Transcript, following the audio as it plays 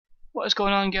What is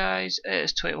going on, guys?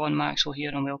 It's 21 Maxwell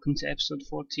here and welcome to episode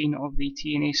 14 of the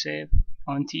TNA save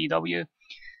on TEW.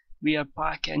 We are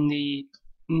back in the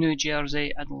New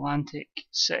Jersey Atlantic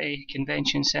City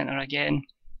Convention Centre again.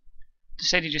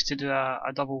 Decided just to do a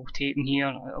double taping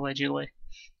here, allegedly,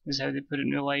 is how they put it in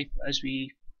real life, as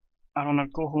we are on our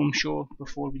go home show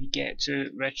before we get to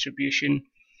Retribution.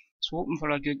 So hoping for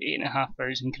a good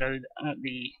 8,500 crowd at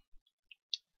the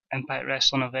Impact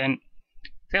Wrestling event.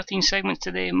 13 segments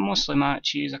today, mostly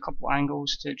matches, a couple of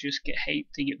angles to just get hyped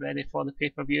to get ready for the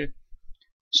pay-per-view.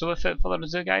 So without further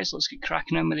ado, guys, let's get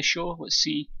cracking on with the show. Let's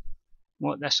see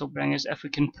what this will bring us. If we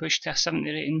can push to a 70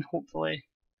 rating, hopefully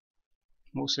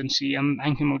we'll soon see. I'm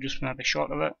thinking we'll just have a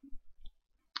shot of it.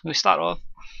 We start off,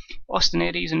 Austin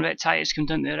Aries and Rhett Titus come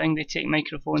down to the ring. They take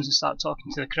microphones and start talking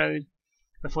to the crowd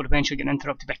before eventually getting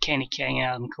interrupted by Kenny King and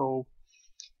Adam Cole.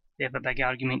 They have a big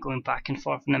argument going back and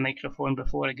forth on the microphone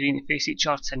before agreeing to face each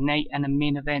other tonight in a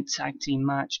main event tag team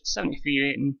match. 73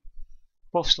 rating.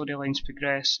 Both storylines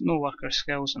progress, no worker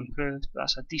skills improved, but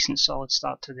that's a decent solid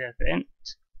start to the event.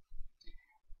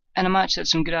 In a match that had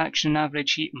some good action and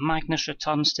average heat, Magnus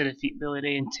returns to defeat Billy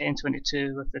Ray in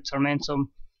 10:22 with the Tormentum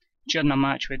during a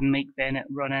match with Mike Bennett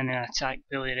run in and attack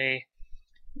Billy Ray.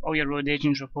 All your road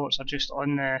agents reports are just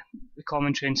on the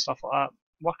commentary and stuff like that.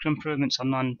 Worker improvements are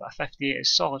none, but a 58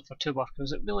 is solid for two workers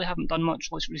that really haven't done much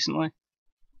recently,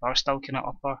 but are still kind of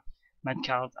upper,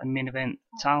 mid-card and main event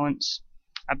talents.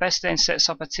 Abyss then sets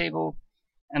up a table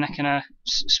in a kind of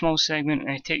small segment, and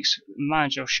he takes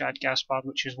manager Shad Gaspard,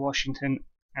 which is Washington,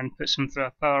 and puts him through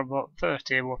a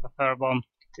table with a powerbomb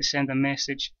to send a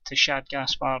message to Shad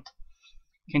Gaspard.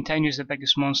 Continues the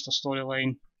biggest monster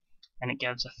storyline, and it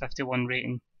gives a 51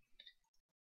 rating.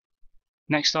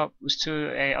 Next up was two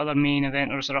other main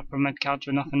eventers or upper mid cards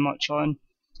with nothing much on.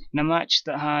 In a match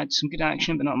that had some good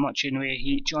action but not much in the way of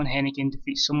heat, John Hennigan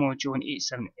defeats Samoa Joe in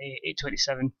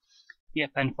 8:27 via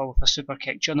pinfall with a super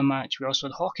kick. During the match we also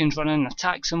had Hawkins run in and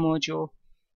attack Samoa Joe,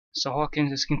 so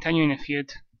Hawkins is continuing the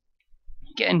feud,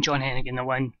 getting John Hennigan the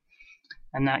win,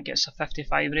 and that gets a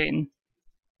 55 rating.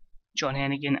 John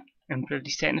Hennigan improved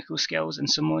his technical skills and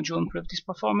Samoa Joe improved his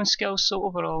performance skills, so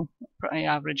overall pretty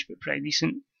average but pretty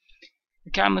decent. The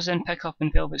cameras then pick up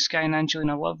in Velvet Sky and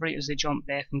Angelina Love right as they jump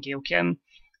Beth and Gail Kim.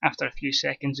 After a few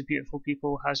seconds, the Beautiful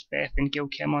People has Beth and Gail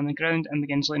Kim on the ground and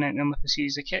begins laying out them with a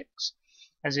series of kicks.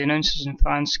 As the announcers and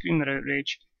fans scream their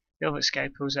outrage, Velvet Sky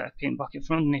pulls out a paint bucket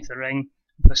from underneath the ring.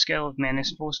 With a scale of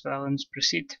menace, both villains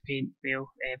proceed to paint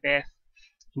Beth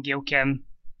and Gail Kim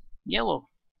yellow.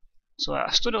 So a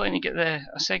storyline to get a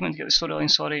segment to get the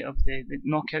storyline of the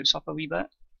knockouts up a wee bit.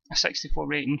 A 64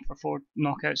 rating for 4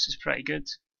 knockouts is pretty good.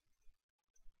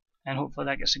 And hopefully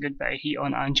that gets a good bit of heat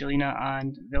on Angelina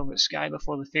and Velvet Sky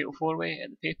before the Fatal 4-Way at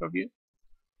the pay-per-view.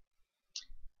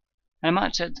 And a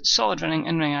match had solid running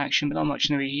in-ring action but not much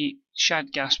in the way of heat.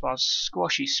 Shad Gaspard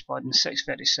squashes Spud in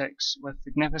 6:36 with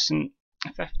magnificent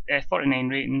 49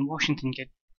 rating. Washington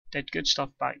did good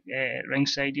stuff back at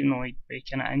ringside, even though he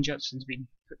kind of injured since being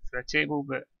put through a table,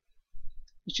 but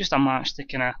it's just a match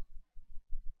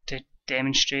to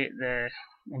demonstrate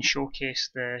and showcase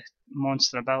the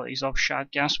monster abilities of Shad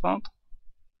Gaspard.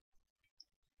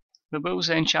 The Bulls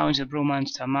then challenge the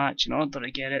Bromans to a match. In order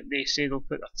to get it, they say they'll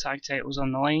put their tag titles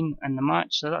on the line in the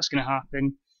match, so that's going to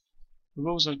happen. The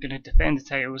Bulls are going to defend the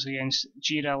titles against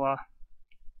G-Rilla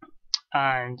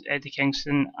and Eddie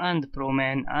Kingston and the Pro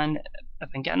Men, and if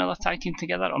I can get another tag team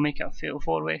together, I'll make it a Fatal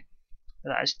 4-Way.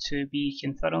 That is to be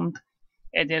confirmed.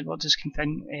 Eddie Edwards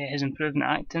has improved in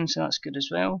acting, so that's good as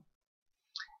well.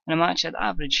 In a match had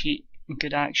average heat and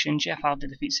good action, Jeff Hardy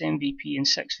defeats MVP in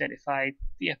 6:35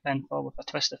 via pinfall with a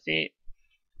twist of fate.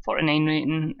 49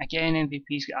 rating, again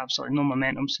MVP's got absolutely no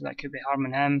momentum, so that could be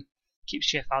harming him.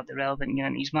 Keeps Jeff Hardy relevant getting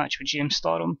into his match with James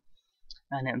Storm,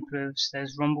 and it improves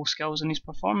his rumble skills and his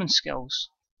performance skills.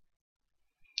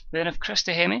 We then have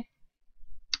Christy Hemme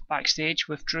backstage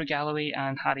with Drew Galloway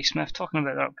and Harry Smith talking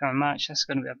about their upcoming match. This is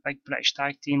going to be a big British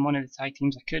tag team, one of the tag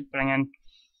teams I could bring in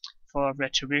for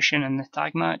Retribution in the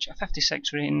tag match. A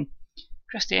 56 rating.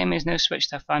 Christy Hemme has now switched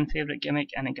to a fan favourite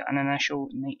gimmick and it got an initial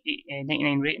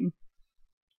 99 rating.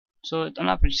 So an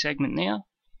average segment there.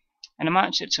 In a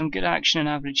match had some good action and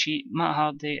average heat, Matt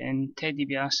Hardy and Ted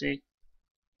DiBiase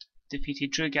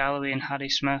defeated Drew Galloway and Harry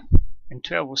Smith in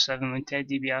 12:07 when Ted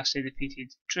DiBiase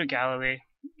defeated Drew Galloway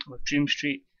with Dream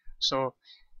Street. So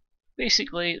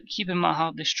basically keeping Matt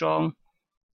Hardy strong.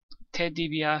 Ted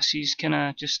DiBiase's kind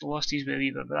of just lost his way a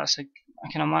wee bit, but that's a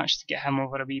kind of match to get him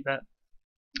over a wee bit,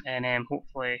 and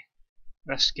hopefully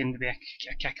this can be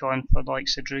a kick on for the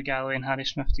likes of Drew Galloway and Harry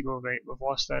Smith to go, right, we've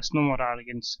lost this, no more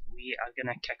arrogance, we are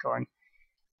going to kick on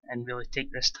and really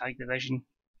take this tag division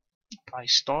by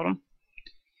storm.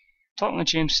 talking of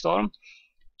James Storm,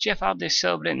 Jeff Hardy's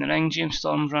celebrating the ring, James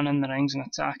Storm's running the rings and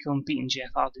attacking him, beating Jeff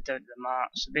Hardy down to the mat.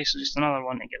 So basically just another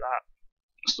one to get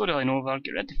that storyline over,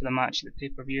 get ready for the match at the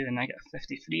pay-per-view, and I get a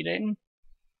 53 rating.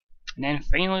 And then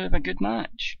finally we have a good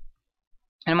match.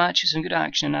 In a match with some good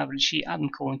action and average heat, Adam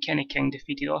Cole and Kenny King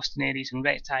defeated Austin Aries and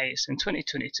Rhett Titus in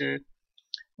 2022,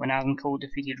 when Adam Cole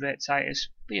defeated Rhett Titus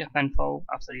via pinfall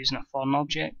after using a foreign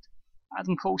object.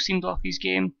 Adam Cole seemed off his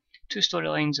game. 2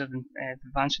 storylines have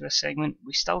advanced for this segment.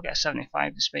 We still get a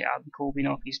 75 despite Adam Cole being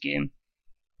off his game,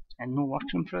 and no worker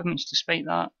improvements despite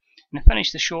that. And to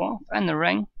finish the show off, in the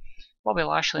ring, Bobby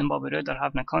Lashley and Bobby Roode are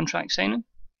having a contract signing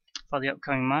for the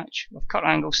upcoming match, with Kurt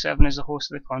Angle serving as the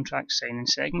host of the contract signing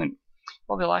segment.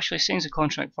 Bobby Lashley signs the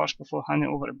contract first before handing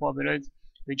it over to Bobby Roode,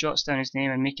 who jots down his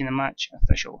name and making the match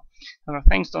official. However,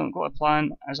 things don't go to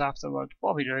plan, as afterward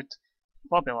Bobby Roode,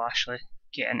 Bobby Lashley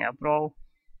get into a brawl.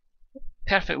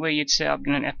 Perfect way you'd set up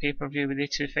going into a pay-per-view with they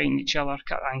two fighting each other,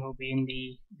 Kurt Angle being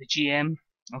the GM.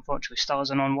 Unfortunately still as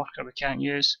a non-worker we can't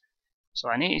use. So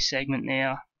an 80 segment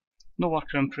there. No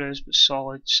worker improves, but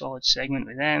solid segment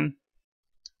with them.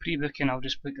 Pre-booking, I'll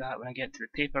just book that when I get to the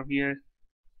pay-per-view.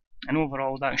 And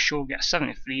overall that show gets a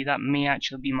 73. That may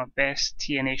actually be my best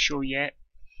TNA show yet.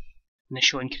 And the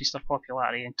show increased their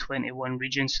popularity in 21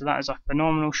 regions, so that is a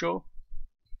phenomenal show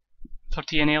for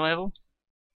TNA level.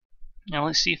 Now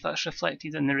let's see if that's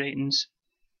reflected in the ratings.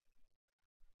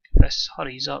 If this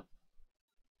hurries up.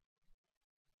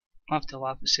 I have to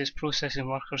laugh, it says processing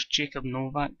workers Jacob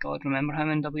Novak. God, remember him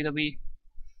in WWE?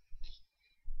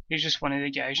 He's just one of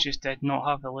the guys just did not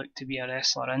have the look to be a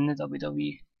wrestler in the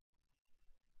WWE.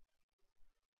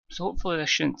 So hopefully this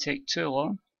shouldn't take too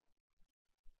long.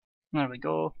 There we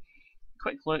go.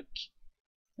 Quick look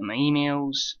at my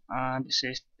emails, and it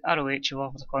says ROH have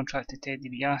offered a contract to Ted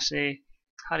DiBiase.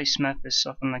 Harry Smith is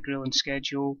suffering a grueling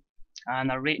schedule,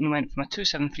 and our rating went from a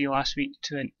 273 last week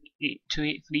to an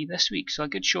 283 this week, so a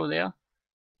good show there.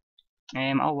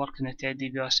 I'll work on the Ted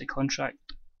DiBiase contract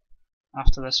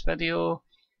after this video.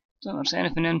 Don't know if there's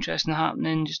anything interesting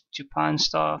happening, just Japan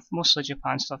stuff, mostly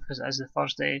Japan stuff because it is the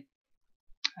Thursday.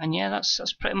 And yeah, that's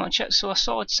pretty much it. So a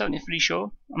solid 73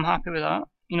 show. I'm happy with that.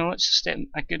 You know, it's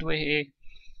a good way to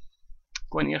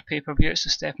go into your pay-per-view. It's a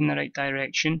step in the right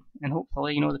direction, and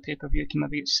hopefully, you know, the pay-per-view can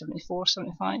maybe get 74,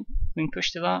 75. We can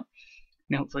push to that,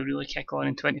 and hopefully really kick on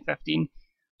in 2015.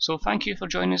 So thank you for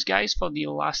joining us, guys, for the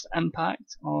last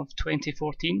Impact of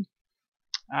 2014,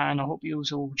 and I hope you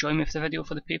will join me for the video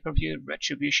for the pay-per-view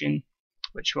Retribution,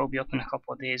 which will be up in a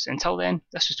couple of days. Until then,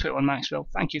 this is 21 Maxwell.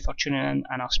 Thank you for tuning in,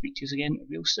 and I'll speak to you again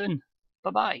real soon.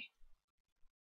 Bye bye.